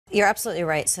You're absolutely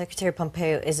right. Secretary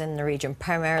Pompeo is in the region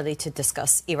primarily to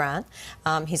discuss Iran.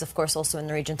 He's, of course, also in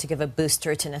the region to give a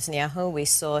booster to Netanyahu. We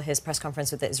saw his press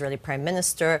conference with the Israeli Prime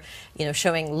Minister,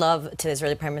 showing love to the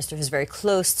Israeli Prime Minister, who's very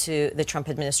close to the Trump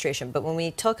administration. But when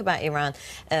we talk about Iran,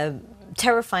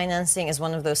 terror financing is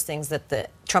one of those things that the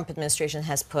Trump administration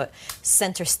has put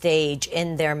center stage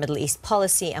in their Middle East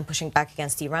policy and pushing back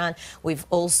against Iran. We've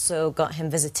also got him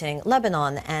visiting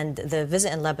Lebanon, and the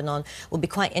visit in Lebanon will be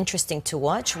quite interesting to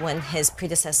watch. When his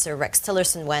predecessor Rex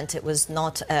Tillerson went, it was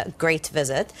not a great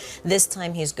visit. This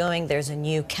time he's going, there's a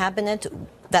new cabinet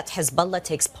that Hezbollah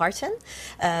takes part in.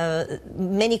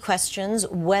 Many questions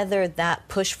whether that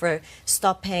push for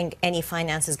stopping any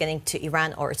finances getting to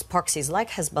Iran or its proxies like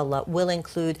Hezbollah will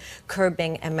include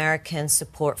curbing American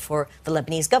support for the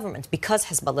Lebanese government, because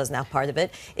Hezbollah is now part of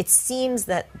it. It seems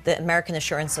that the American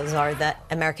assurances are that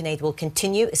American aid will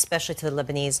continue, especially to the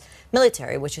Lebanese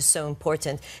military, which is so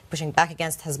important, pushing back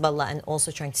against Hezbollah and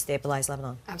also trying to stabilize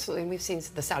Lebanon. Absolutely. And we've seen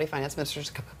the Saudi finance minister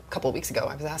a couple of weeks ago.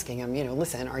 I was asking him,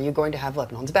 listen, are you going to have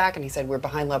Lebanon's back? And he said, we're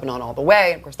behind Lebanon all the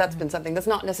way. And of course, that's been something that's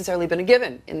not necessarily been a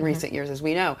given in recent years, as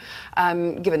we know,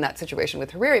 given that situation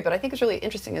with Hariri. But I think it's really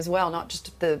interesting as well, not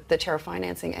just the terror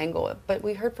financing angle, but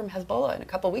we heard from Hezbollah a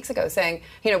couple of weeks ago saying,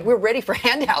 we're ready for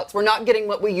handouts. We're not getting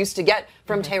what we used to get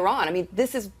from Tehran. I mean,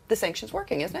 this is the sanctions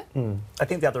working, isn't it? I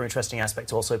think the other interesting aspect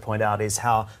to also point out is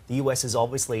how the US is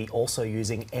obviously also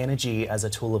using energy as a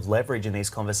tool of leverage in these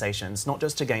conversations, not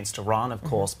just against Iran, of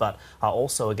course, but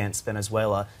also against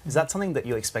Venezuela. Is that something that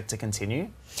you expect to continue?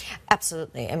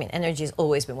 Absolutely. I mean, energy has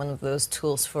always been one of those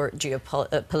tools for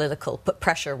geopolitical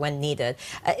pressure when needed.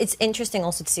 It's interesting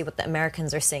also to see what the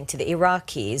Americans are saying to the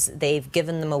Iraqis. They've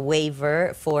given them a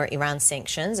waiver for Iran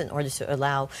sanctions in order to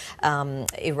allow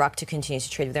Iraq to continue to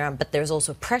trade with Iran. But there's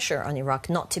also pressure on Iraq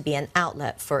not to be an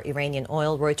outlet for Iranian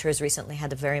oil. Reuters recently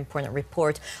had a very important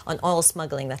report on oil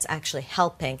smuggling that's actually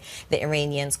helping the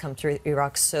Iranians come through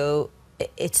Iraq. So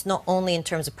it's not only in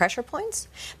terms of pressure points,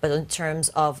 but in terms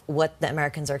of what the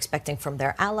Americans are expecting from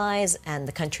their allies and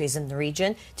the countries in the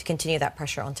region to continue that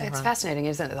pressure on Tehran. It's fascinating,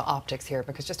 isn't it, the optics here,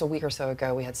 because just a week or so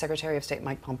ago, we had Secretary of State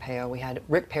Mike Pompeo, we had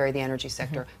Rick Perry, the energy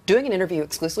sector, doing an interview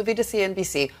exclusively to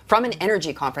CNBC from an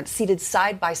energy conference, seated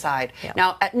side by side. Yeah.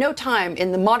 Now, at no time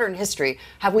in the modern history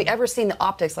have we ever seen the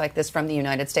optics like this from the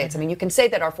United States. I mean, you can say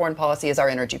that our foreign policy is our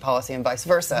energy policy and vice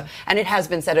versa, and it has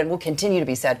been said and will continue to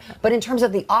be said. But in terms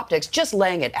of the optics, just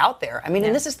laying it out there. I mean,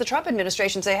 and this is the Trump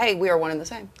administration say, hey, we are one and the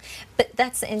same. But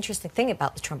that's the interesting thing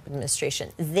about the Trump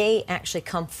administration. They actually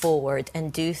come forward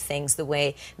and do things the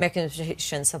way American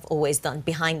administrations have always done,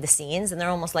 behind the scenes. And they're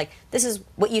almost like, this is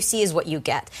what you see is what you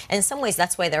get. And in some ways,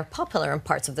 that's why they're popular in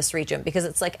parts of this region, because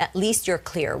it's like, at least you're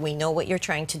clear. We know what you're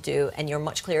trying to do, and you're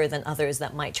much clearer than others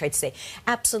that might try to say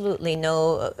absolutely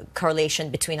no correlation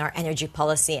between our energy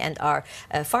policy and our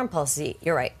foreign policy.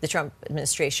 You're right. The Trump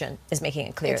administration is making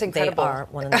it clear they are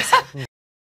one of the same.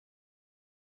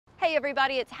 Hey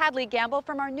everybody, it's Hadley Gamble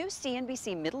from our new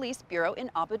CNBC Middle East Bureau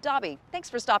in Abu Dhabi. Thanks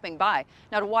for stopping by.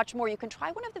 Now, to watch more, you can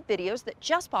try one of the videos that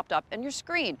just popped up on your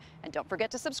screen. And don't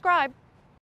forget to subscribe.